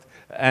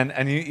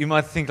And you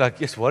might think like,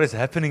 yes, what is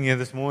happening here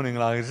this morning?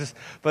 Like, it's just,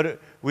 but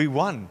we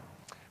won.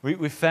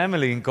 We're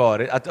family in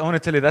God. I want to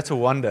tell you, that's a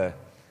wonder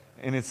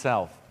in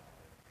itself.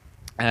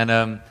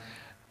 But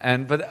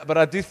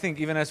I do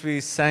think, even as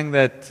we sang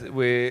that,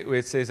 where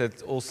it says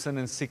that all sin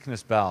and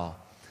sickness bow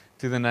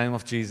to the name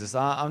of Jesus,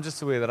 I'm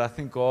just aware that I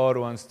think God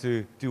wants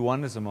to do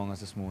wonders among us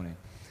this morning.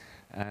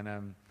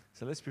 And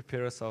so let's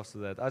prepare ourselves for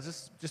that.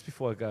 Just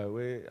before I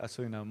go, I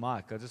saw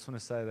Mike, I just want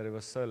to say that it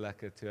was so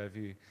lucky to have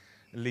you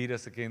lead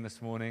us again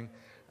this morning.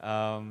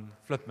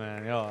 Flip,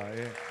 man,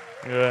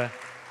 you're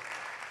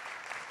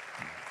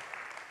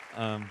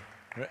an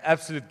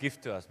absolute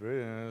gift to us, bro.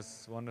 And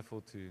it's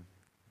wonderful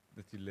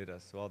that you led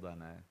us. Well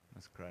done, eh?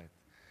 That's great.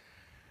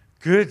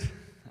 Good.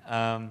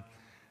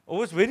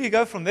 Always, where do you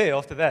go from there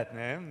after that,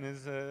 man?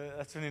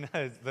 That's when you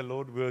know the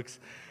Lord works.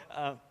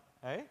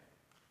 Hey?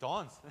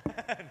 Dance.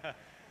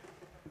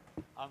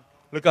 No.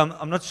 Look,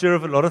 I'm not sure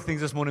of a lot of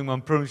things this morning, but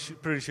I'm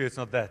pretty sure it's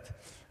not that.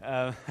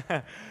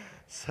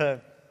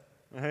 So,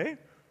 hey?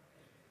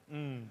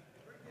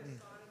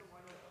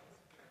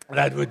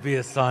 That would be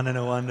a sign and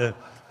a wonder.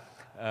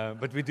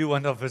 But we do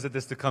want our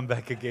visitors to come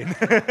back again.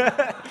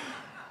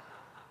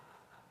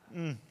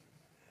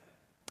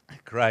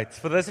 Great.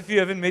 For those of you who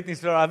haven't met me,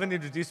 I haven't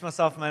introduced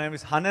myself. My name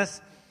is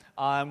Hannes.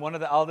 I'm one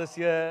of the elders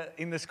here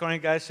in this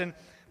congregation.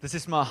 This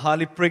is my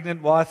highly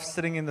pregnant wife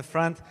sitting in the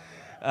front.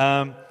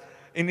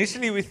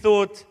 Initially,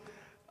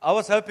 I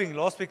was hoping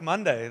last week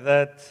Monday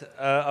that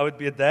I would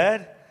be a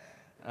dad.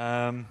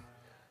 I'm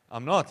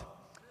not.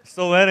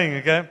 Still waiting,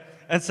 okay?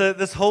 And so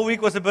this whole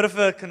week was a bit of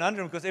a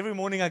conundrum because every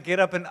morning I get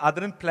up and I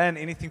didn't plan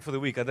anything for the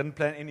week. I didn't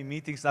plan any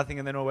meetings, nothing.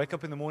 And then I wake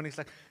up in the morning, it's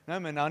like, no,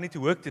 man, I need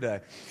to work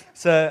today.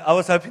 So I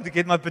was hoping to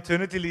get my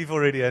paternity leave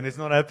already, and it's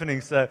not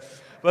happening.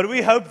 But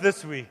we hope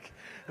this week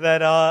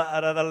that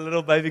our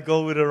little baby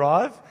girl would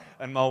arrive.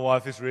 And my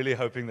wife is really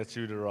hoping that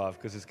she would arrive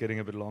because it's getting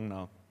a bit long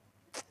now.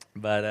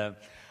 But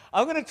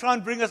I'm going to try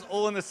and bring us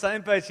all on the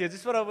same page here.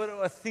 Just what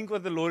I think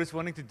what the Lord is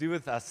wanting to do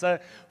with us. So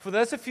for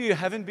those of you who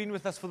haven't been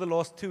with us for the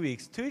last 2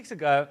 weeks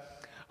ago,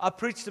 I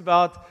preached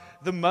about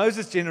the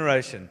Moses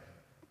generation.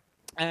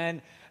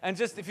 And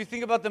just if you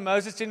think about the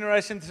Moses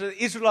generation, the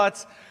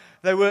Israelites,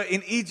 they were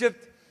in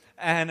Egypt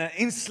and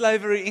in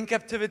slavery, in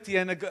captivity.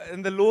 And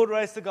the Lord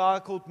raised a guy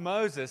called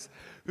Moses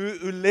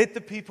who led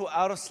the people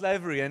out of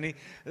slavery. And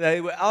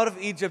they were out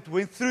of Egypt,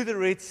 went through the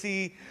Red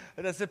Sea.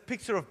 That's a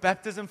picture of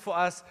baptism for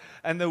us.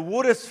 And the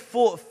waters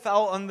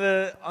fell on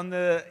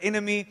the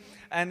enemy.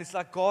 And it's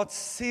like God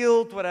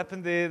sealed what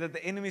happened there, that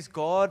the enemies,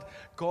 God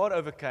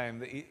overcame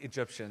the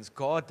Egyptians.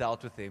 God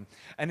dealt with them.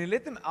 And He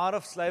led them out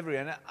of slavery.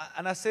 And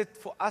I said,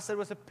 for us, it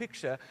was a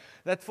picture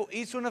that for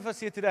each one of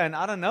us here today, and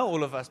I don't know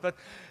all of us, but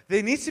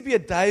there needs to be a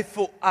day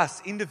for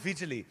us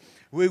individually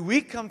where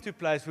we come to a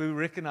place where we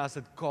recognize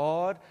that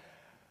God,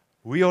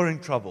 we are in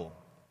trouble.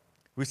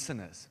 We're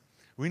sinners.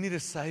 We need a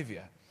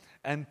Savior.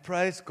 And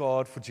praise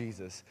God for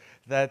Jesus,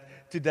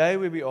 that today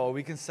where we are,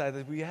 we can say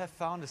that we have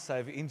found a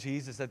Savior in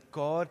Jesus, that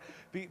God,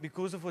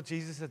 because of what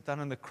Jesus has done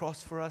on the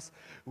cross for us,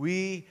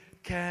 we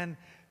can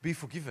be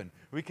forgiven.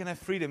 We can have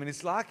freedom. And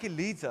it's like He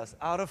leads us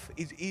out of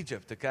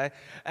Egypt, okay?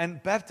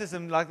 And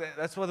baptism,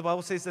 that's why the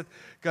Bible says that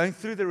going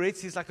through the Red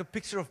Sea is like a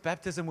picture of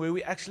baptism where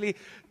we actually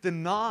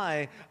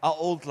deny our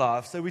old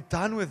life. So we're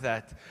done with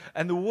that.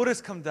 And the waters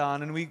come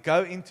down and we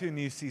go into a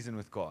new season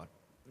with God.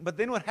 But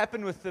then what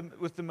happened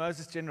with the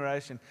Moses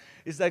generation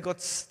is they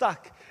got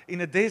stuck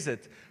in a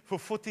desert for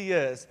 40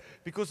 years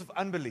because of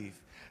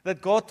unbelief. That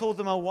God told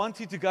them, I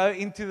want you to go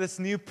into this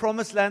new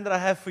promised land that I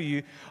have for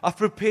you. I've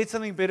prepared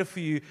something better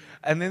for you.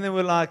 And then they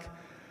were like,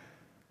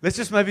 let's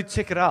just maybe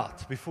check it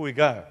out before we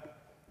go.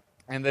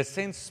 And they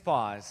sent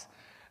spies,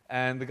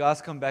 and the guys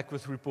come back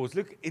with reports.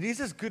 Look, it is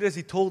as good as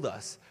He told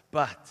us,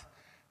 but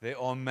there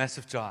are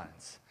massive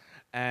giants.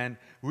 And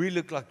we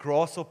look like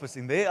grasshoppers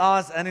in their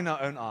eyes and in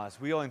our own eyes.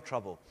 We are in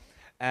trouble.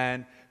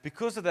 And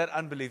because of that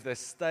unbelief, they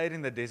stayed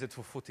in the desert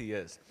for 40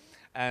 years.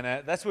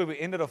 And that's where we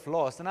ended off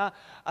last. And I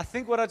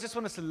think what I just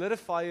want to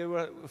solidify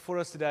for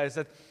us today is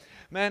that,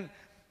 man,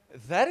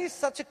 that is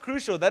such a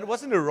crucial, that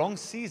wasn't a wrong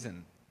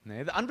season.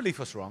 No, the unbelief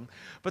was wrong.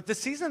 But the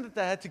season that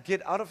they had to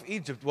get out of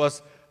Egypt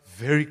was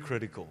very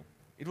critical.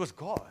 It was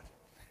God.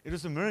 It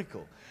was a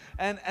miracle.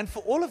 And for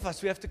all of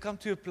us, we have to come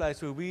to a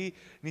place where we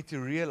need to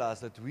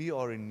realize that we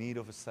are in need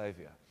of a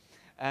Savior.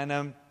 And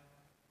I'm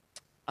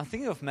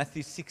thinking of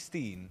Matthew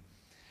 16,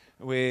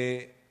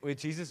 where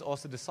Jesus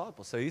asked the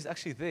disciples. So He's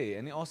actually there.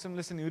 And He asked them,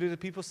 listen, who do the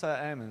people say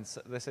I am? And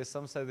they say,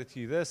 some say that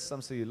you this,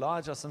 some say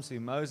Elijah, some say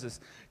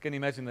Moses. Can you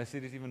imagine? They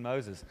said it even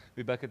Moses.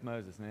 We're back at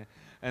Moses. No?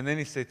 And then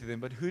He said to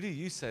them, but who do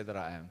you say that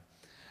I am?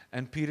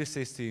 And Peter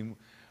says to Him,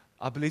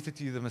 I believe that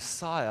you're the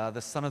Messiah,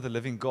 the Son of the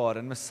living God.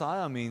 And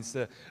Messiah means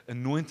the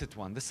anointed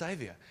one, the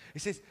Savior. He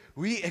says,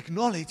 we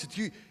acknowledge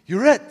that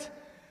you're it.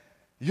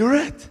 You're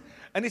it.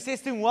 And He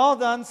says to him, well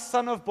done,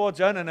 son of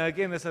Bar-Jonah. Now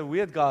again, there's a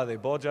weird guy there,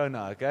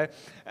 Bar-Jonah, okay?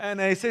 And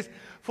He says,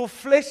 for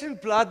flesh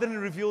and blood didn't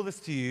reveal this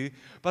to you,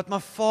 but my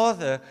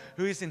Father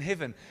who is in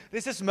heaven.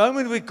 There's this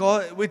moment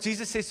where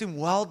Jesus says to him,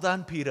 well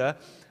done, Peter.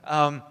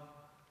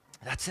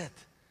 That's it.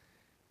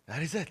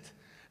 That is it.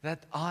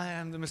 that I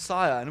am the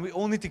Messiah. And we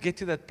all need to get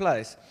to that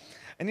place.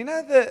 And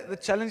the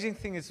challenging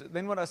thing is,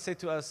 then what I said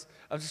to us,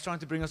 I'm just trying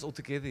to bring us all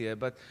together here,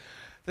 but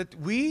that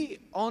we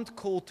aren't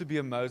called to be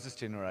a Moses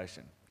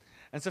generation.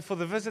 And so for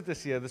the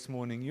visitors here this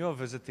morning, you are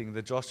visiting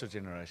the Joshua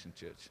generation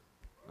church.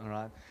 All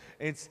right?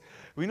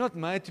 We're not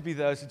made to be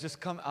those who just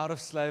come out of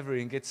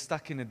slavery and get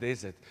stuck in a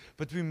desert,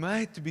 but we're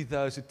made to be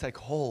those who take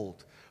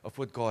hold of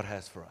what God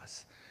has for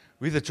us.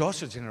 We're the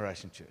Joshua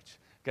generation church.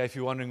 Okay, if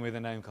you're wondering where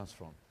the name comes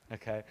from.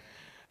 Okay?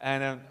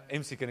 And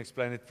MC can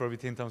explain it probably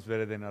 10 times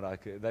better than I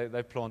could.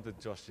 They planted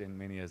Josh Gen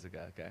many years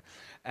ago. Okay,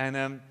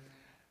 and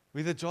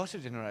we're the Joshua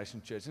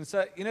generation church. And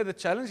so, the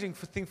challenging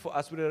thing for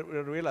us, we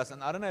realize,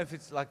 and I don't know if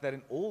it's like that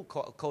in all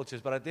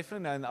cultures, but I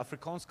definitely know in the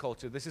Afrikaans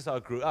culture, this is how I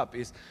grew up,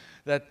 is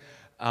that,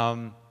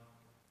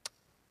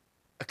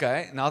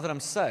 okay, now that I'm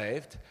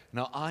saved,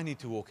 now I need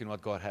to walk in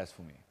what God has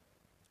for me.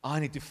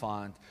 I need to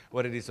find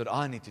what it is that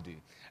I need to do.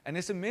 And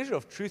there's a measure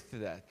of truth to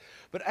that.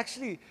 But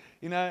actually,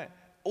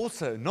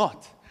 also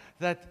not.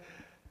 That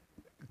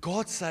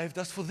God saved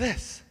us for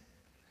this.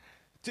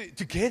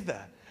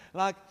 Together.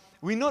 Like,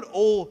 we're not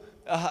all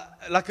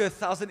like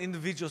 1,000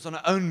 individuals on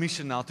our own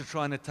mission now to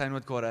try and attain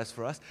what God has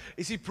for us.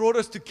 Is He brought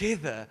us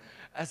together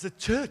as a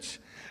church.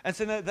 And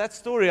so now that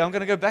story, I'm going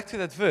to go back to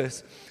that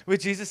verse where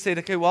Jesus said,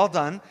 okay, well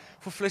done,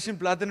 for flesh and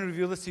blood didn't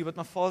reveal this to you, but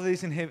my Father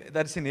is in heaven,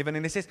 that is in heaven.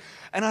 And He says,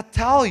 and I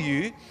tell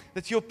you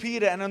that you're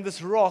Peter, and on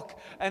this rock,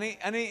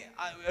 I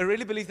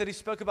really believe that He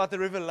spoke about the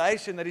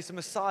revelation that He's the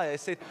Messiah. He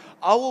said,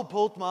 I will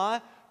build my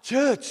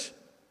church.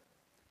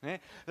 Yeah?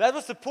 That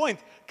was the point.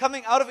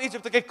 Coming out of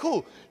Egypt, okay,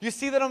 cool. You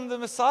see that I'm the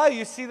Messiah,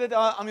 you see that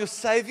I'm your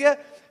Savior.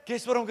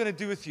 Guess what I'm going to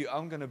do with you?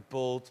 I'm going to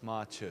build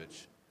my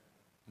church.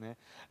 Yeah?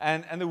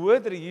 And the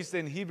word that he used there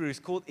in Hebrew is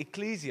called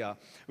ecclesia,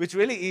 which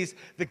really is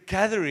the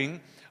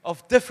gathering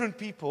of different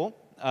people.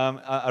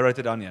 I wrote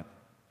it down here.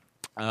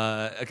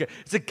 Okay,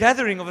 it's a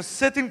gathering of a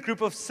certain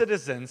group of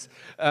citizens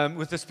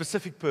with a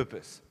specific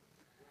purpose.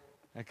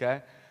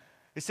 Okay,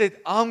 he said,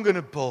 "I'm going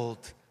to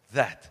build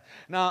that."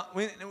 Now,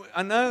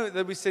 I know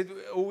that we said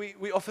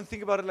we often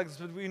think about it like this,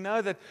 but we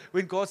know that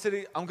when God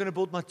said, "I'm going to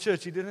build my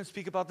church," He didn't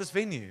speak about this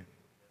venue.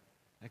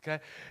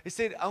 Okay, He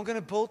said, I'm going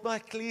to build my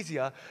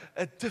ecclesia,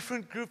 a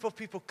different group of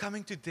people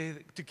coming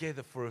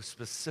together for a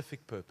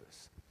specific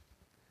purpose.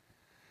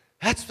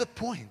 That's the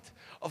point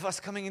of us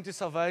coming into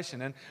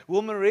salvation. And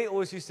Will Murray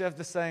always used to have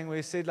the saying where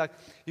he said, like,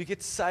 you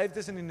get saved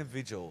as an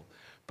individual,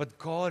 but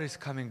God is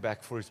coming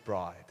back for His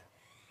bride.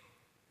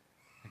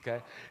 Okay,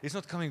 He's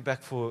not coming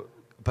back for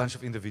a bunch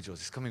of individuals.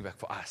 He's coming back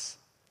for us.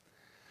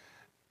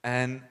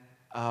 And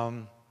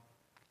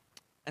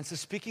so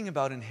speaking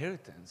about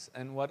inheritance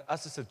and what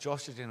us as a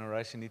Joshua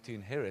generation need to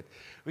inherit,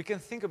 we can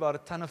think about a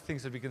ton of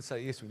things that we can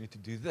say, yes, we need to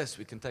do this,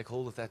 we can take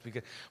hold of that.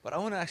 But I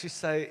want to actually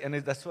say, and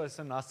that's why it's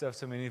so nice to have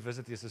so many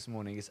visitors this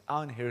morning, is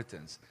our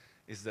inheritance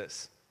is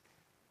this.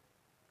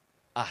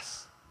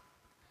 Us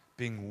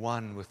being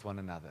one with one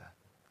another.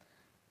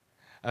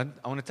 And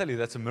I want to tell you,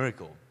 that's a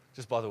miracle,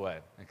 just by the way,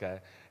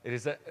 okay? It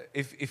is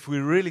if we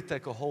really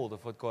take a hold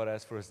of what God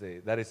has for us there,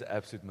 that is an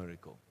absolute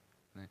miracle.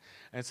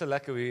 And so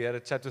lucky we had a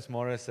chat with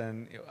Morris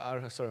and,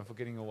 sorry, I'm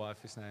forgetting your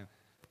wife's name.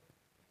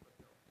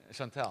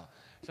 Chantal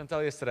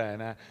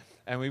yesterday,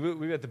 and we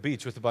were at the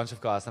beach with a bunch of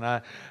guys,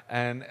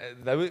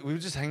 we were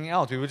just hanging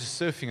out, we were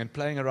just surfing and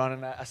playing around,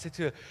 and I said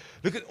to her,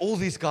 look at all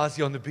these guys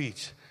here on the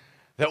beach,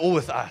 they're all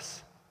with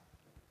us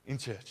in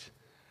church.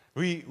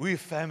 We're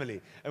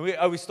family. And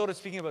we started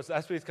speaking about,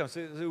 that's where it comes.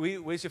 So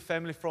where's your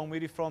family from? Where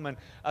are you from? And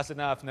I said,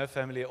 no, I have no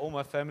family. All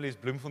my family is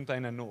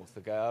Bloemfontein and North,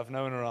 okay? I have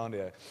no one around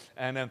here.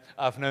 And I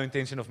have no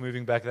intention of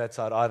moving back that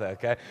side either,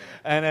 okay?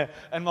 And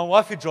my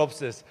wife, who drops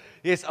this,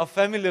 yes, our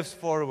family lives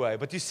far away.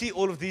 But you see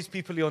all of these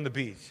people here on the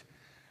beach.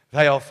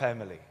 They are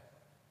family.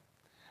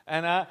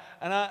 And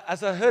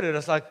as I heard it, I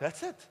was like,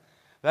 that's it.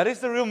 That is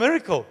the real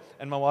miracle.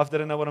 And my wife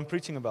didn't know what I'm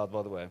preaching about,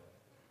 by the way.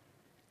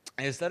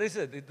 Yes, that is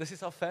it. This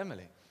is our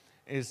family.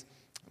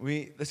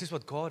 This is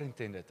what God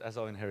intended as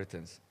our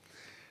inheritance.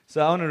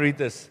 So I want to read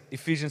this,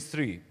 Ephesians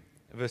 3,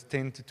 verse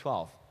 10 to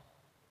 12.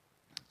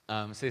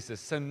 It says this,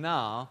 so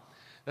now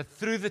that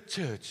through the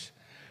church,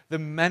 the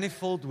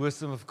manifold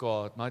wisdom of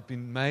God might be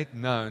made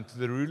known to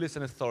the rulers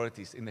and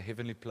authorities in the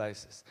heavenly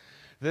places.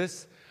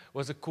 This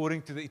was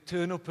according to the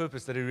eternal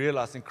purpose that He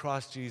realized in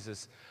Christ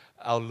Jesus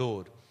our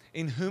Lord,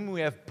 in whom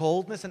we have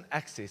boldness and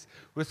access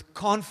with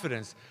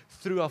confidence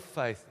through our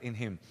faith in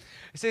Him.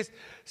 He says,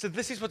 so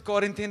this is what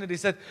God intended. He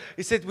said,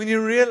 when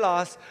you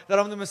realize that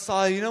I'm the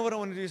Messiah, you know what I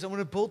want to do is I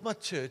want to build my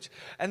church.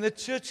 And the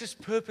church's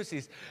purpose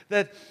is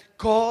that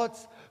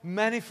God's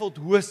manifold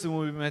wisdom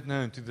will be made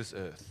known to this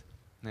earth.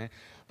 Yeah?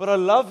 But I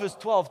love verse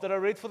 12 that I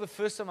read for the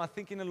first time, I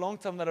think in a long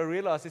time, that I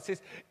realized. It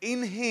says,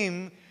 in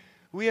Him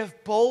we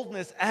have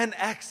boldness and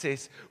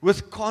access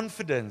with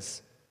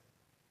confidence.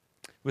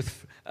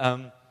 With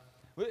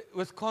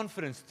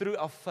confidence through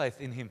our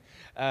faith in Him.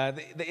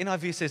 The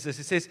NIV says this.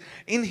 It says,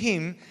 in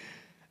Him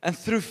and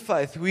through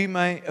faith we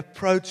may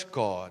approach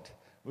God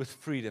with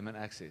freedom and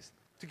access.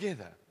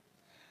 Together.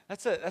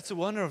 That's a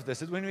wonder of this.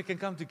 That when we can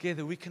come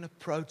together, we can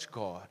approach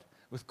God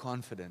with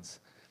confidence.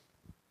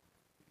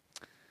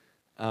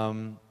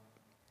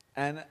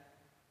 And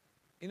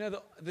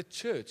the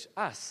church,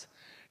 us,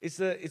 it's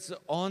the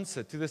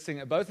answer to this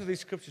thing. Both of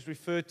these scriptures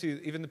refer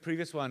to, even the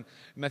previous one,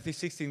 Matthew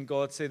 16,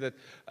 God said that,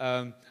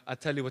 I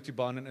tell you what you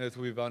bind on earth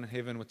will be bound in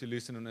heaven, what you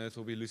loosen on earth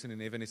will be loosened in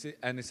heaven.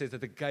 And it says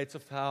that the gates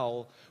of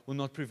hell will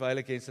not prevail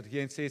against it.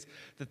 Here it says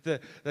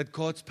that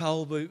God's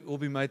power will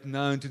be made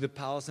known to the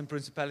powers and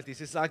principalities.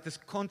 It's like this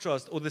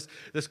contrast or this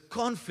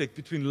conflict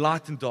between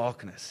light and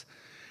darkness.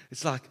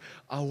 It's like,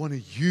 I want to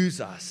use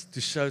us to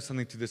show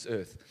something to this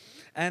earth.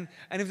 And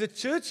if the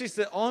church is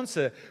the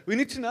answer, we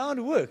need to know how it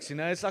works.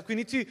 It's like we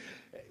need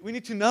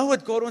to know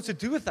what God wants to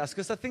do with us.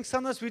 Because I think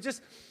sometimes we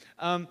just,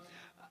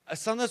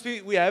 sometimes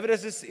we have it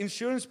as this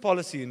insurance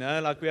policy.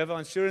 Like we have our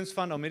insurance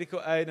fund, our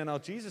medical aid, and our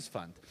Jesus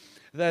fund.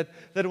 That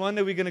one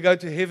day we're going to go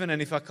to heaven,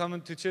 and if I come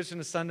to church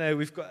on a Sunday,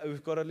 we've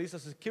got at least our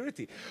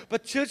security.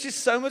 But church is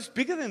so much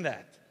bigger than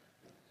that.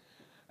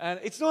 And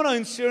it's not our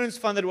insurance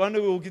fund that one day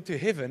we will get to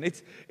heaven.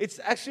 It's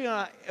actually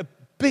a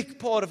big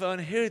part of our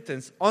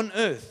inheritance on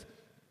earth.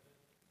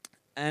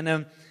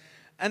 And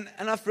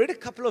I've read a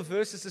couple of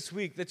verses this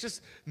week that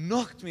just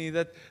knocked me,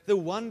 that the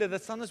wonder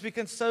that sometimes we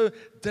can so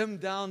dim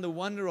down the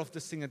wonder of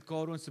this thing that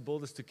God wants to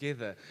build us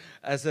together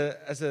as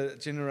a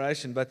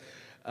generation. But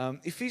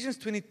Ephesians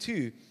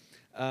 22,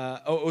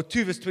 or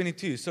 2 verse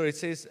 22, sorry, it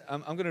says,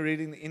 I'm going to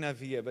read it in the NIV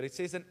here, but it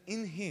says, and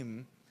in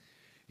Him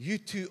you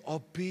two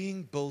are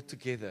being built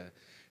together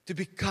to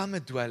become a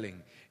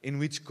dwelling in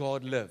which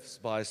God lives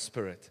by His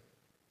Spirit.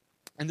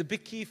 And the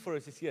big key for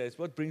us is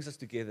what brings us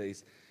together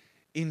is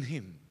in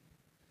Him.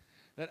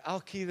 That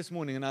our key this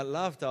morning, and I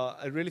loved how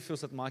it really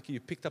feels that, Mikey, you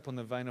picked up on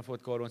the vein of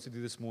what God wants to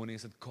do this morning,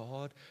 is that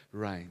God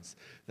reigns.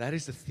 That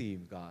is the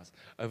theme, guys,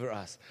 over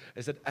us.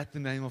 Is that at the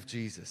name of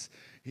Jesus,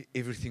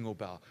 everything will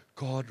bow.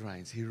 God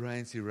reigns. He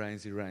reigns, He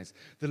reigns, He reigns.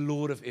 The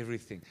Lord of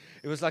everything.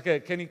 It was like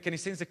can you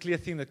sense a clear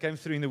theme that came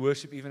through in the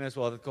worship even as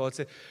well, that God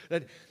said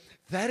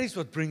that is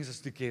what brings us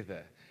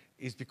together,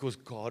 is because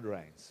God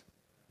reigns.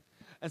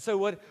 And so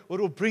what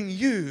will bring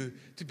you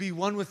to be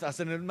one with us,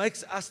 and it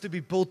makes us to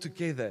be built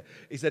together,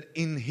 is that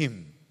in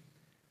Him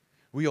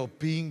we are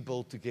being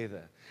built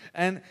together.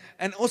 And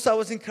also I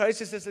was encouraged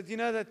to say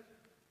that,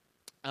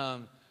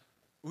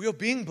 we are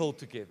being built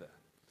together.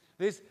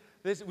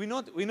 We're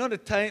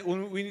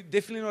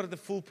definitely not at the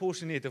full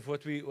portion yet of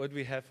what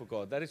we have for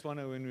God. That is one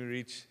when we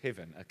reach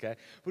heaven, okay?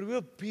 But we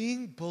are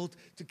being built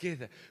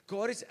together.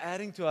 God is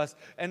adding to us.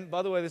 And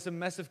by the way, there's a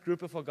massive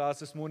group of our guys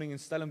this morning in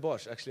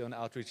Stellenbosch, actually on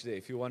outreach there.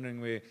 If you're wondering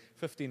where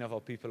 15 of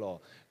our people are,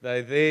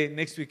 they're there.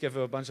 Next week, have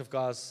a bunch of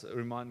guys.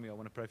 Remind me, I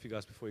want to pray for you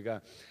guys before you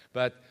go.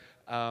 But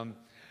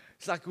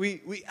it's like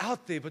we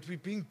out there, but we're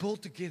being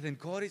built together, and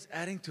God is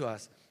adding to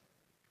us,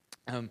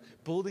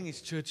 building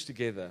His church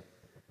together,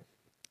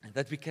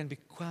 that we can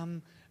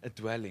become a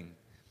dwelling.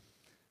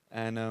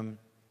 And are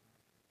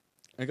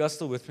you guys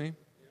still with me?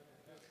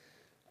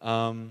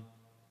 And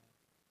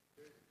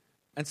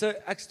so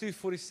Acts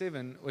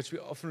 2:47, which we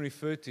often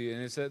refer to,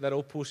 and it's that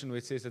old portion where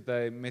it says that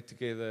they met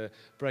together,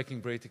 breaking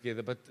bread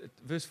together. But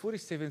verse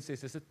 47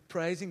 says this, that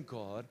praising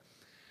God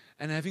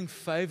and having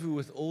favor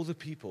with all the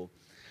people.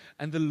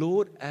 And the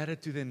Lord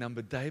added to their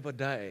number day by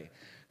day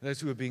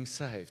those who were being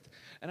saved.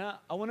 And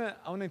I want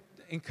to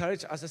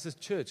encourage us as a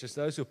church, as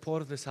those who are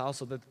part of this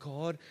household, that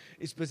God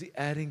is busy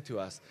adding to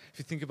us. If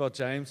you think about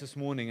James this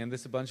morning, and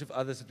there's a bunch of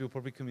others that we'll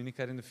probably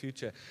communicate in the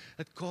future,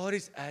 that God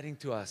is adding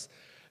to us,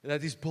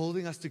 that He's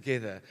building us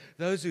together,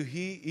 those who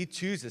He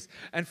chooses.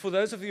 And for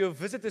those of you who have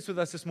visited with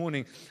us this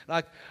morning,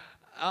 like,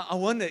 I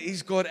wonder,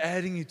 is God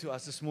adding you to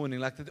us this morning?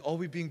 Like, that are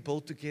we being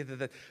built together?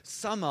 That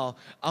somehow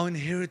our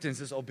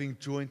inheritances are being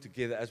joined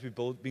together as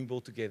we're being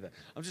built together.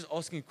 I'm just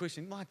asking a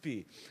question. It might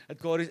be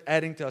that God is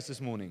adding to us this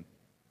morning.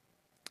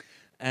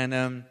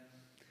 And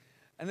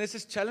there's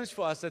this challenge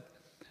for us that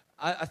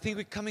I think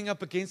we're coming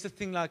up against a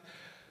thing like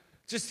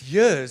just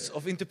years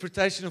of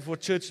interpretation of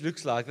what church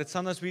looks like. That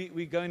sometimes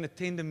we go and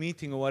attend a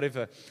meeting or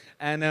whatever.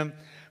 And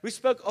we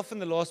spoke often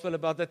the last while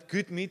about that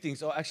good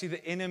meetings are actually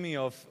the enemy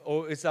of,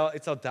 or it's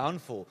our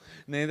downfall.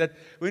 And that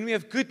when we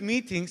have good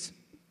meetings,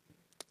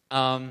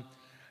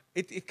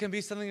 it can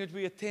be something that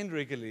we attend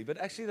regularly. But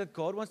actually that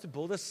God wants to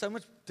build us so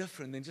much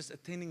different than just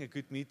attending a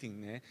good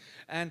meeting.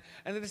 And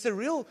there's a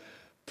real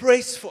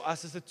press for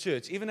us as a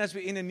church, even as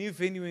we're in a new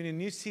venue, in a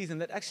new season,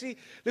 that actually,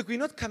 look, we're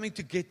not coming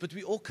to get, but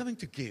we're all coming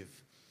to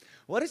give.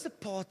 What is the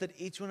part that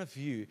each one of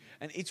you,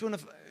 and each one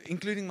of,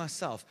 including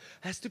myself,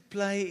 has to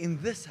play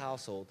in this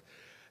household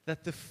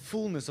that the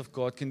fullness of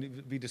God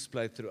can be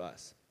displayed through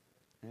us?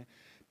 Okay?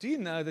 Do you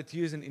know that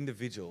you as an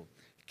individual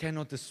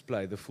cannot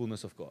display the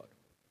fullness of God?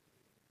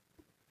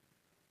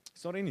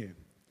 It's not in you.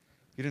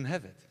 You don't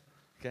have it.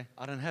 Okay?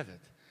 I don't have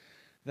it.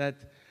 That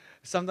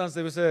sometimes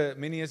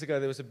many years ago,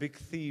 there was a big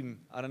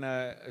theme. I don't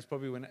know, it's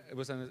probably when it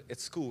was at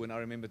school when I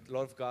remember a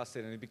lot of guys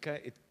said, and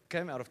it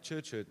came out of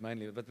church hurt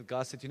mainly, but the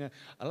guy said,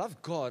 I love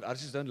God, I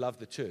just don't love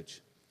the church.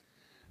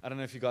 I don't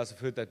know if you guys have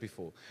heard that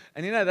before.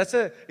 And it's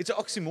an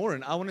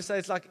oxymoron. I want to say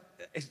it's like,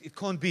 it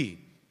can't be.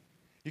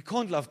 You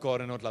can't love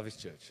God and not love His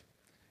church.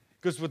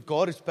 Because what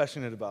God is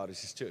passionate about is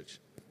His church.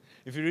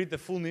 If you read the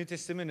full New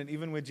Testament, and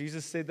even where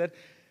Jesus said that,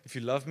 if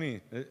you love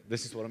me,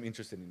 this is what I'm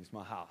interested in. It's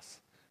my house.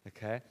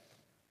 Okay?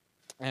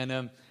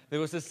 And there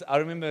was this, I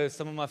remember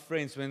some of my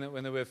friends, when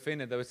they were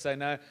offended, they would say,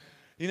 no,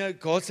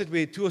 God said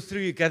where 2 or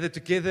 3 gather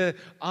together,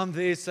 I'm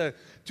there. So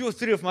 2 or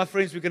 3 of my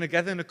friends, we're going to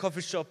gather in a coffee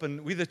shop and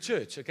we're the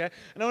church, okay?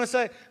 And I want to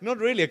say, not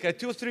really, okay?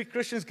 2 or 3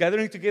 Christians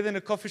gathering together in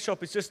a coffee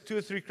shop, it's just 2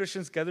 or 3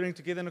 Christians gathering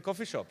together in a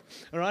coffee shop,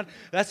 all right?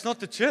 That's not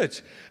the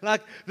church.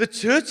 Like, the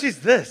church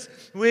is this,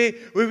 where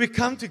we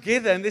come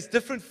together, and there's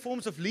different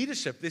forms of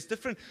leadership. There's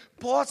different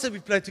parts that we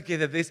play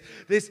together. There's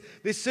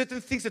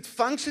certain things that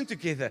function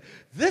together.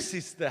 This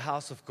is the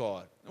house of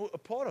God, a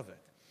part of it.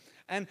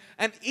 And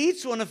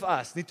each one of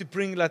us need to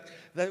bring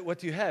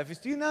what you have.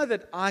 Do you know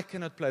that I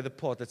cannot play the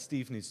part that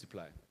Steve needs to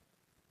play?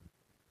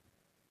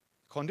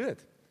 Can't do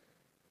it.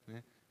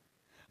 Yeah.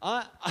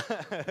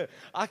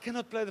 I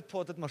cannot play the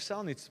part that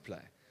Marcel needs to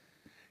play.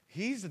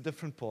 He's a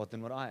different part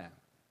than what I am.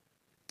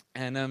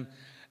 And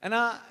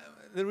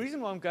the reason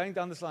why I'm going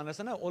down this line is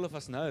I know all of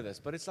us know this,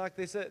 but it's like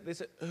there's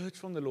an urge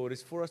from the Lord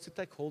is for us to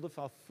take hold of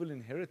our full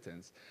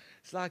inheritance.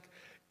 It's like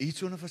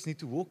each one of us need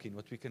to walk in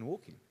what we can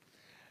walk in,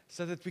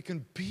 so that we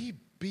can be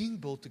being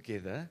built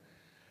together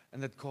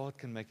and that God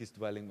can make His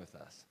dwelling with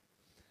us.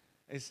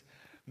 Is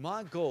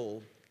my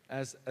goal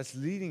as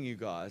leading you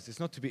guys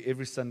is not to be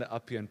every Sunday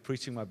up here and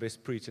preaching my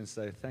best preach and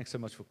say, thanks so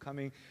much for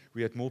coming.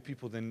 We had more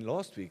people than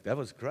last week. That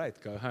was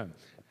great. Go home.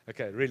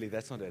 Okay, really,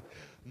 that's not it.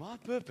 My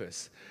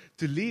purpose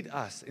to lead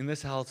us in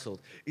this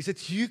household is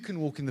that you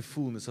can walk in the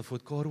fullness of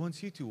what God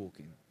wants you to walk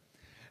in.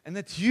 And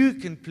that you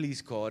can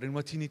please God in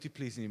what you need to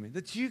please Him in.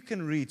 That you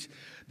can reach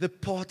the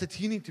part that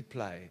you need to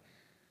play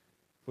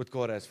what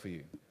God has for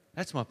you.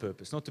 That's my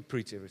purpose, not to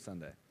preach every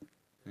Sunday.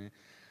 Yeah.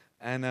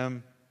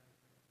 And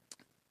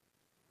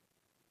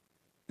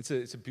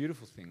it's a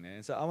beautiful thing there.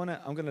 And so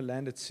I'm going to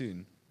land it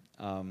soon.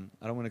 I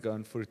don't want to go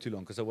on for it too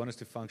long because I want us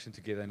to function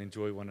together and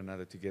enjoy one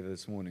another together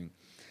this morning.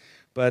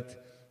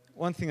 But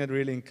one thing that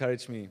really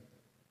encouraged me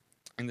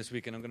in this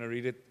week, and I'm going to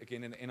read it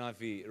again in the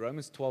NIV,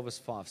 Romans 12 verse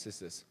 5 says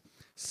this.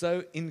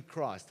 So in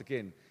Christ,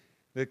 again,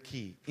 the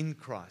key, in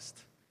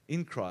Christ,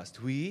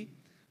 we,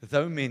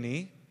 though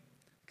many,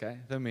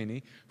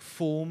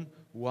 form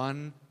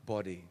one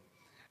body.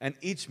 And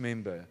each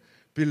member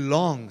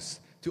belongs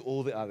to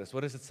all the others.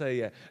 What does it say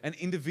here? And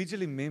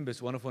individually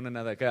members one of one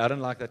another. Okay, I don't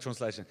like that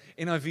translation.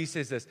 NIV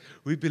says this,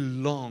 we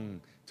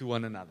belong to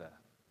one another.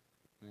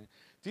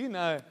 Do you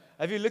know,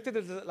 have you looked at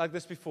it like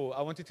this before?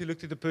 I want you to look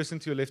to the person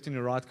to your left and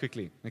your right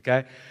quickly.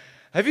 Okay?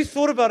 Have you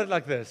thought about it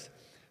like this?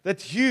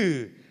 That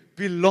you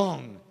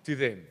belong to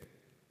them.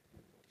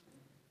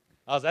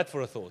 How's that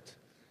for a thought?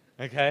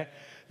 Okay?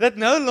 That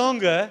no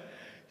longer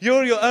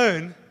you're your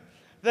own,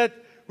 that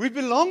we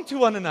belong to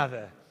one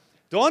another.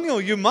 Daniel,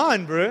 you're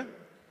mine, bro.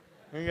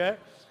 Okay?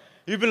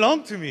 You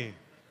belong to me.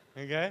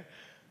 Okay?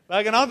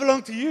 And I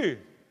belong to you.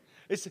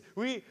 It's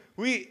we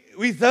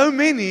though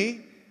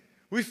many,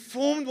 we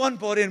formed one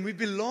body and we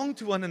belong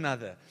to one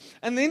another.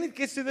 And then it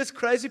gets to this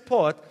crazy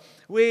part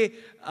where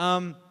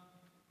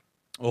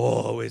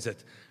where is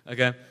it?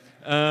 Okay.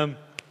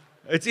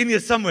 It's in here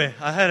somewhere.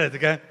 I had it,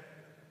 okay?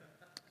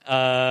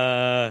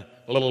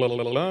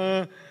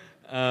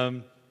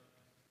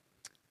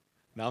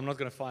 Now I'm not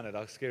going to find it.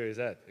 How scary is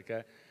that?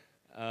 Okay.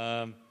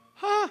 I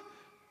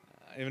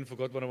even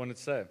forgot what I wanted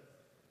to say.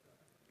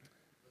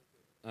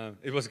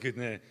 It was good,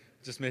 no?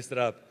 Just messed it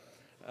up.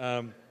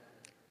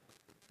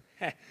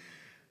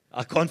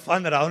 I can't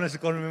find that. I honestly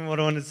can't remember what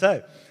I wanted to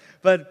say.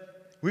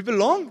 But we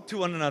belong to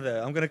one another.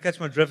 I'm going to catch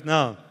my drift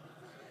now.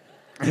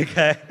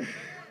 Okay.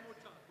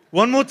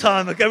 One more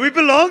time. Okay. We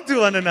belong to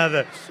one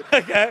another.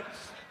 Okay.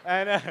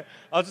 And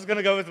I'm just going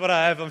to go with what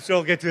I have. I'm sure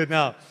I'll get to it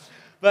now.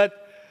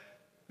 But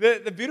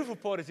the beautiful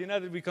part is,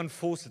 that we can't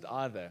force it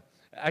either.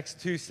 Acts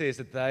 2 says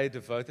that they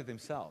devoted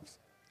themselves.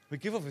 We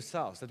give of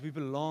ourselves, that we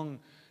belong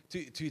to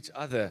each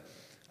other.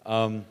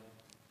 Can't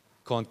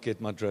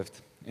get my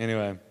drift.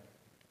 Anyway.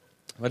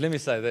 But let me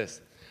say this.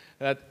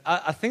 That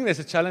I think there's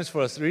a challenge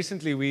for us.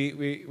 Recently,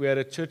 we had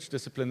a church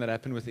discipline that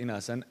happened within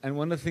us. And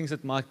one of the things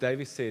that Mike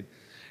Davies said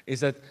is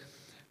that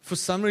for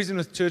some reason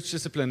with church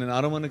discipline, and I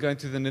don't want to go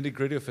into the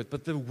nitty-gritty of it,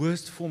 but the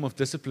worst form of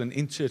discipline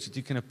in church that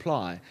you can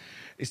apply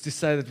is to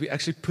say that we're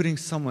actually putting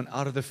someone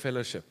out of the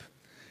fellowship.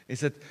 Is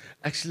that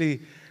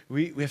actually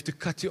we have to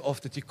cut you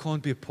off, that you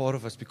can't be a part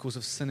of us because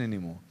of sin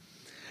anymore.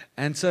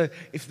 And so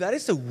if that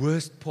is the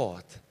worst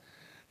part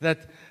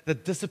that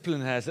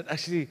discipline has, that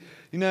actually,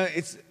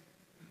 it's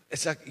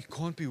like you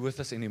can't be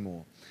with us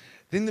anymore,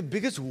 then the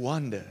biggest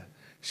wonder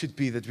should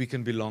be that we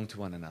can belong to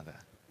one another.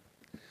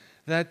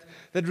 That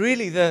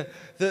really the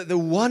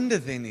wonder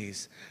then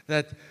is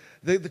that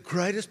the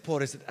greatest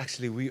part is that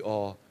actually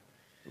our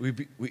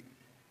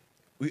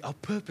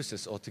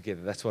purposes are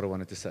together. That's what I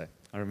wanted to say.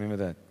 I remember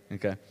that.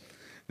 Okay.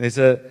 There's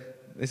a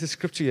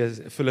scripture here,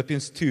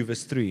 Philippians 2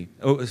 verse 3.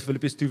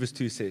 Philippians 2 verse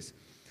 2 says,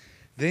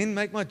 "Then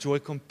make my joy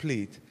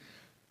complete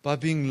by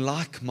being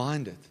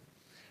like-minded,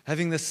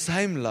 having the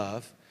same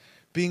love,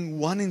 being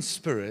one in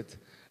spirit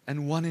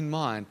and one in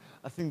mind."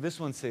 I think this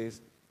one says,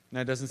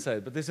 no, it doesn't say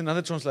it, but there's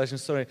another translation,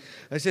 sorry.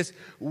 It says,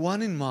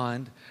 one in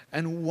mind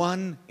and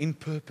one in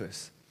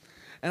purpose.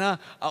 And I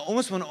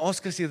almost want to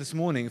ask us here this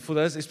morning, for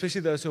those,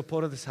 especially those who are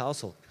part of this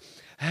household,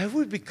 have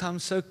we become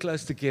so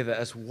close together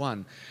as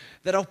one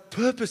that our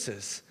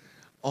purposes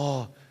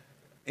are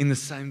in the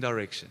same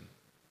direction?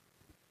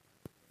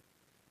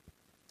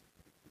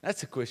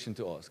 That's a question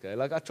to ask. Eh?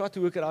 Like I tried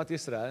to work it out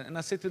yesterday, and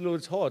I said to the Lord,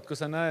 it's hard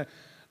because I know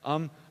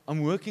I'm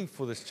working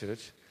for this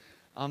church.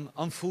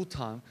 I'm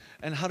full-time.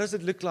 And how does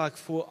it look like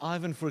for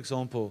Ivan, for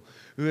example,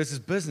 who has his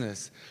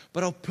business,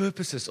 but our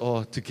purposes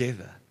are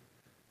together,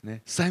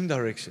 same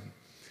direction.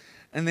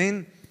 And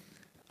then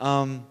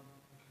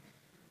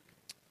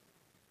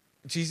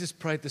Jesus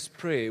prayed this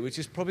prayer, which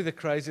is probably the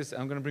craziest.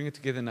 I'm going to bring it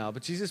together now.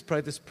 But Jesus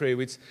prayed this prayer,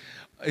 which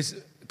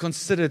is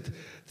considered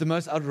the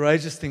most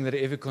outrageous thing that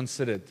he ever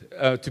considered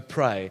to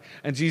pray.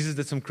 And Jesus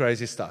did some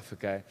crazy stuff,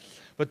 okay?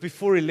 But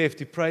before he left,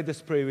 he prayed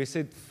this prayer. He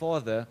said,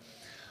 Father,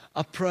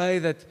 I pray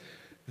that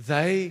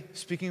they,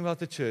 speaking about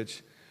the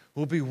church,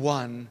 will be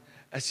one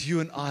as you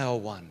and I are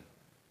one.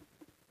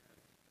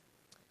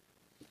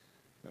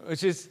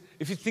 Which is,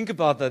 if you think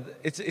about that,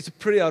 it's a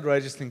pretty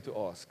outrageous thing to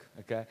ask,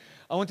 okay?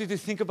 I want you to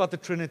think about the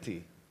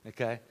Trinity,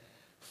 okay?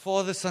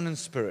 Father, Son, and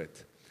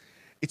Spirit.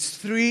 It's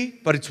three,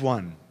 but it's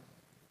one.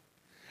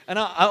 And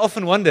I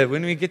often wonder,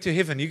 when we get to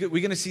heaven, we're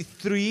going to see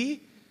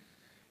three,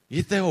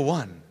 yet they are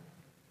one.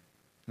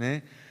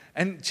 Okay?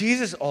 And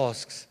Jesus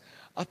asks,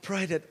 I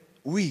pray that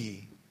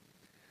we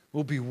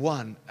will be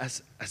one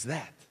as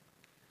that.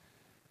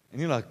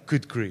 And you're like,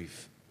 good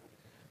grief.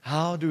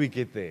 How do we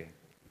get there?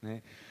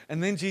 Okay?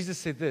 And then Jesus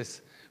said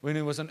this, when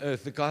he was on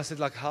earth. The guy said,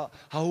 like, how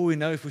will we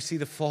know if we see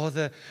the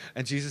Father?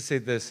 And Jesus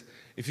said this,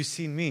 if you've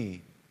seen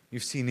me,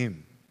 you've seen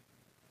him.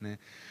 Okay?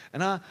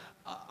 And I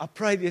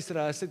prayed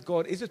yesterday, I said,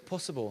 God, is it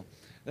possible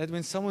that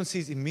when someone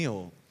sees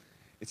Emil,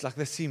 it's like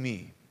they see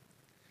me?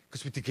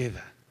 Because we're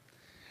together.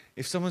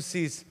 If someone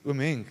sees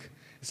Umeng,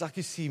 it's like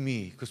you see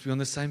me, because we're on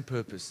the same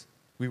purpose.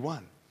 We're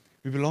one.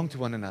 We belong to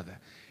one another.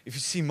 If you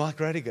see Mike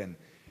Radigan,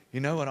 you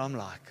know what I'm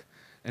like.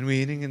 And we're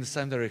heading in the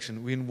same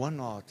direction. We're in one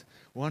heart,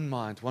 one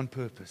mind, one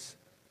purpose.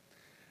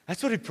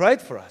 That's what he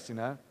prayed for us, you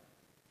know.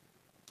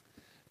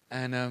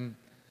 And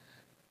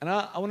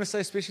I want to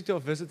say, especially to our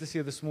visitors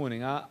here this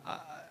morning,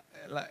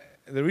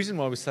 the reason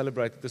why we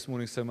celebrated this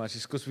morning so much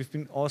is because we've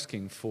been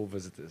asking for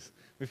visitors.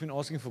 We've been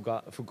asking for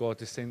God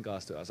to send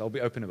guys to us. I'll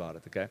be open about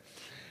it, okay?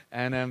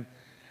 And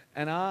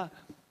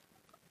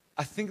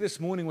I think this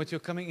morning, what you're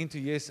coming into,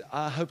 yes,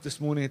 I hope this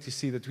morning that you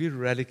see that we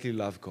radically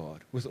love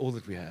God with all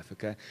that we have,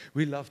 okay?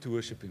 We love to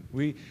worship Him.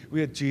 We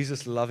are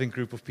Jesus-loving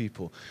group of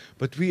people,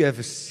 but we have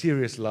a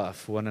serious love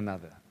for one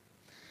another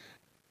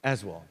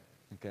as well,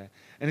 okay?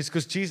 And it's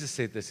because Jesus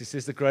said this. He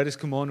says the greatest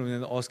commandment,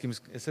 and they ask Him,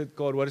 he said,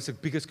 God, what is the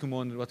biggest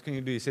commandment? What can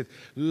you do? He said,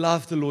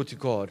 love the Lord your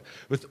God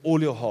with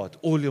all your heart,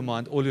 all your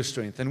mind, all your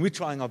strength. And we're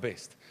trying our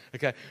best,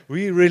 okay?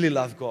 We really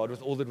love God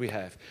with all that we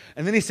have.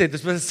 And then He said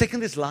this, but the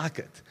second is like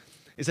it,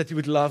 is that you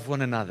would love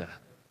one another.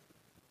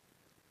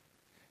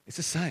 It's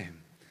the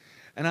same.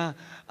 And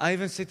I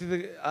even said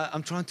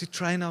I'm trying to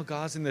train our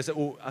guys in this,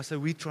 or I say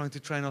we're trying to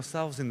train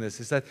ourselves in this,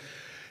 is that,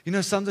 you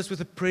know, sometimes with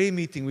a prayer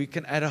meeting, we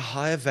can add a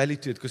higher value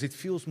to it because it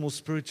feels more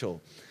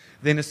spiritual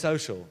than a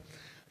social.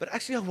 But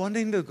actually, I wonder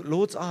in the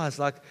Lord's eyes,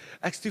 like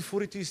Acts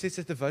 2:42 says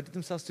that they devoted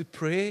themselves to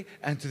prayer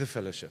and to the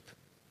fellowship.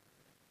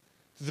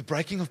 To the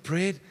breaking of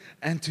bread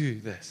and to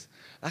this.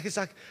 Like it's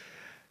like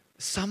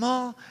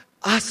somehow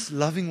us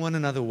loving one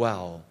another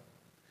well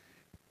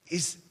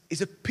is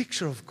a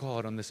picture of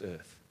God on this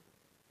earth.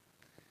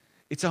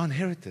 It's our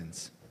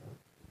inheritance.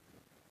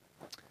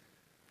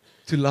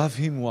 To love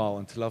Him well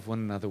and to love one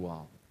another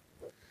well.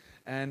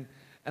 And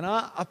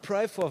I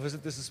pray for our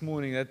visitors this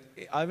morning that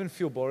I even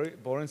feel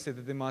Boren said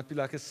that there might be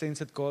like a sense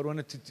that God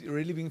wanted to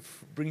really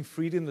bring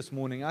freedom this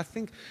morning. I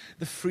think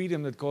the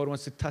freedom that God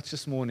wants to touch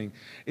this morning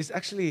is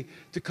actually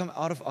to come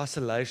out of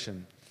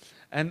isolation.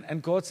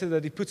 And God said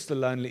that He puts the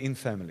lonely in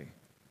family.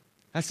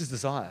 That's His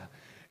desire.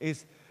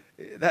 That's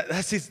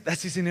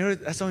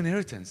our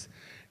inheritance.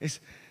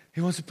 He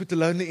wants to put the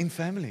lonely in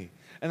family.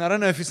 And I don't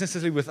know if it's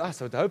necessarily with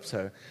us. I would hope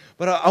so.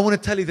 But I want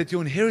to tell you that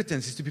your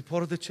inheritance is to be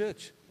part of the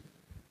church.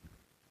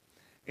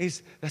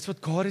 That's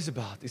what God is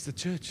about, is the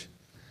church.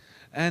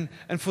 And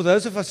for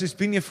those of us who's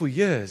been here for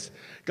years,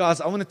 guys,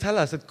 I want to tell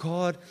us that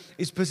God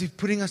is busy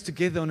putting us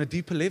together on a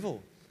deeper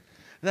level.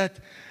 That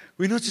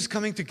we're not just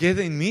coming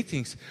together in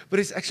meetings, but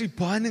it's actually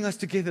binding us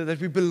together,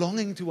 that we're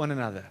belonging to one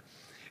another.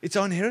 It's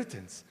our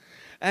inheritance.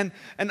 And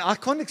I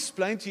can't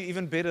explain to you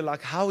even better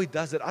like how He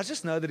does it. I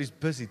just know that He's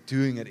busy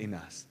doing it in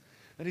us.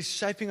 That He's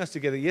shaping us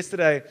together.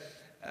 Yesterday,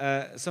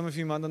 some of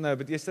you might not know,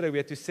 but yesterday we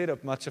had to set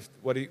up much of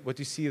what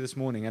you see this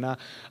morning. And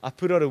I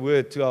put out a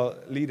word to our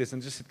leaders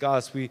and just said,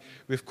 guys, we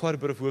have quite a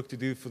bit of work to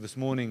do for this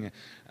morning.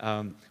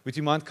 Would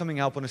you mind coming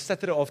help on a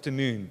Saturday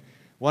afternoon,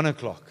 1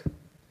 o'clock?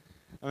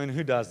 I mean,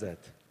 who does that?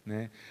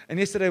 Né? And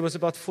yesterday was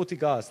about 40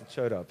 guys that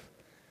showed up.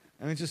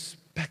 And we just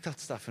packed out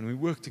stuff and we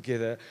worked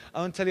together. I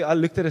want to tell you, I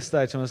looked at a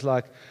stage and I was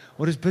like,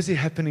 what is busy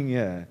happening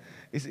here?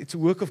 It's a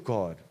work of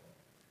God.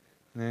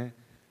 Né?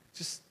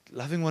 Just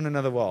loving one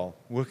another well,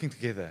 working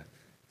together.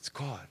 It's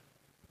God.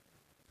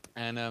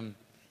 And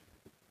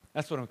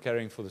that's what I'm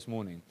carrying for this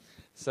morning.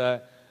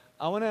 So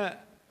I'm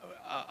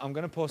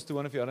going to pass to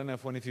one of you. I don't know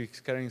if one of you is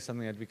carrying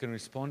something that we can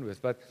respond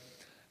with. But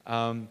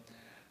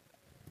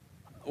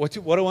what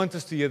I want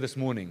us to hear this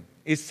morning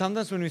is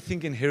sometimes when we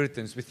think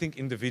inheritance, we think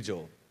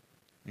individual.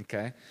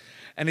 Okay?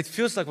 And it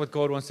feels like what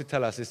God wants to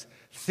tell us is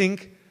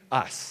think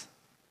us.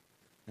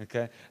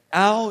 Okay?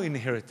 Our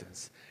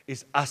inheritance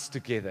is us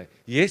together.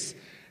 Yes,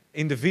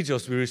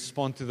 individuals, we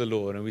respond to the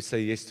Lord and we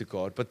say yes to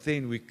God. But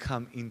then we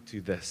come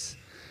into this.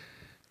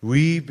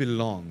 We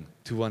belong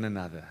to one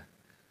another.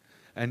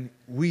 And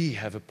we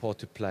have a part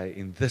to play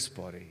in this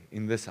body,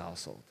 in this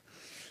household.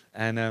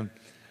 And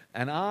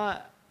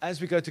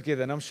as we go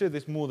together, and I'm sure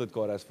there's more that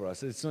God has for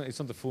us. It's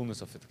not the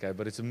fullness of it, okay?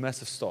 But it's a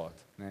massive start.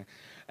 Okay?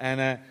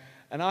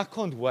 And I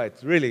can't wait,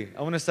 really.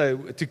 I want to say,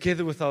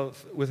 together with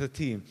the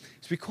team,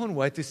 is we can't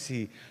wait to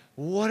see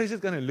what is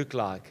it going to look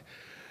like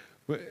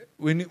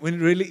when it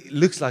really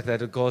looks like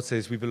that God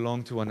says we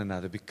belong to one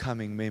another,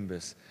 becoming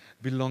members,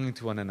 belonging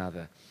to one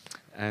another,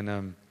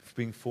 and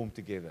being formed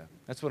together.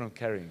 That's what I'm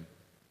carrying.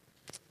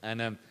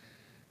 And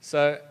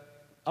so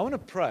I want to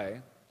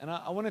pray, and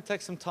I want to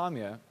take some time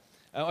here.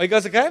 Are you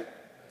guys okay?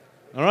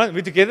 All right,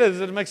 we're together. Does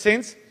that make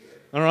sense?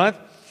 All right.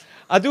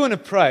 I do want to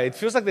pray. It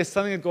feels like there's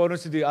something that God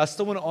wants to do. I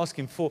still want to ask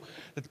Him for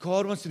that.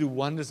 God wants to do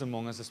wonders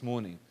among us this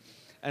morning.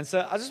 And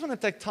so I just want to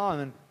take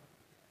time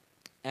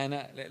and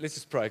let's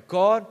just pray.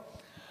 God,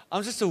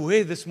 I'm just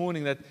aware this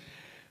morning that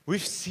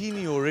we've seen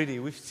You already.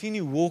 We've seen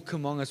You walk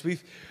among us.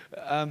 We've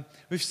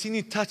seen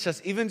You touch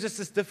us, even just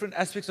as different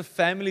aspects of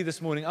family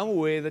this morning. I'm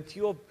aware that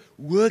You are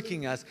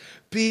working us,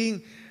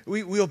 we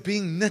are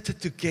being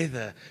knitted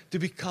together to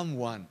become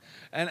one.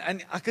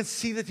 And I can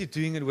see that You're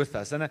doing it with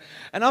us. And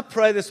I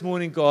pray this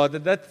morning, God,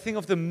 that thing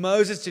of the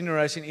Moses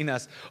generation in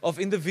us, of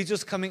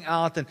individuals coming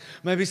out and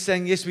maybe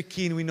saying, yes, we're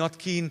keen, we're not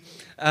keen.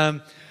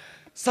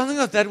 Something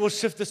like that will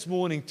shift this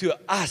morning to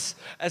us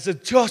as a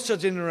Joshua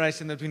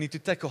generation that we need to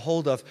take a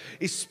hold of,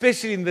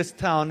 especially in this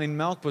town in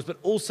Melkbosstrand, but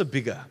also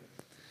bigger.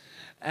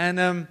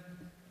 And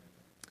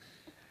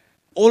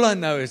all I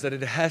know is that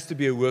it has to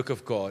be a work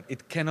of God.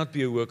 It cannot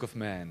be a work of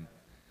man.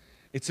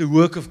 It's a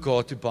work of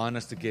God to bind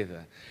us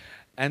together.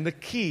 And the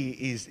key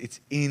is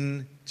it's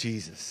in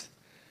Jesus.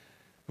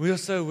 We are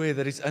so aware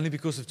that it's only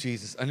because of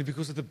Jesus, only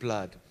because of the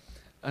blood,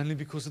 only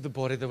because of the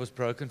body that was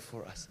broken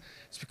for us.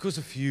 It's because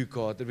of You,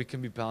 God, that we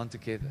can be bound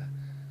together.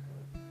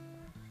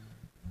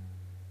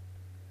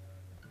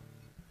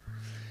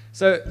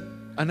 So,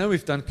 I know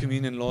we've done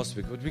communion last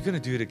week, but we're going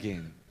to do it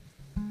again.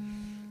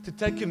 To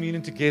take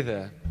communion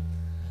together,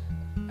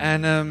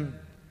 and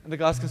the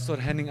guys can start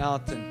handing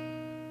out.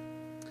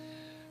 And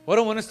what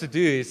I want us to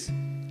do is,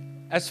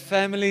 as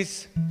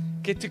families,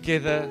 get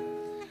together,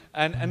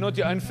 and not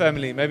your own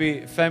family,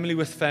 maybe family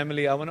with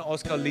family. I want to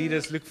ask our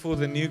leaders, look for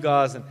the new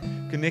guys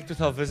and connect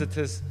with our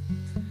visitors.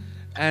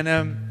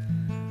 And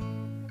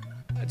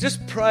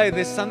just pray.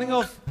 There's something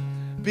of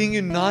being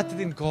united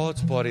in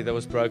God's body that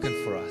was broken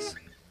for us.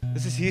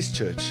 This is His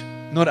church,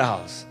 not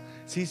ours.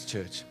 It's His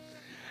church.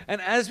 And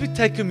as we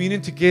take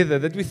communion together,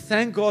 that we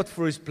thank God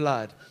for His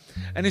blood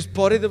and His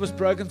body that was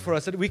broken for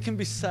us, that we can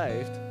be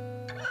saved,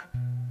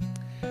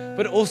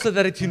 but also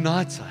that it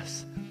unites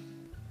us,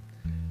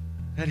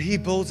 that He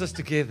builds us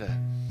together.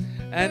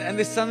 And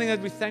there's something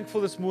that we're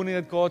thankful this morning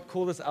that God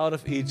called us out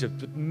of Egypt,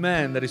 but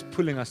man, that is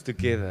pulling us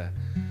together.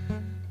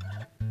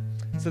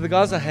 So the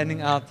guys are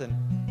handing out, and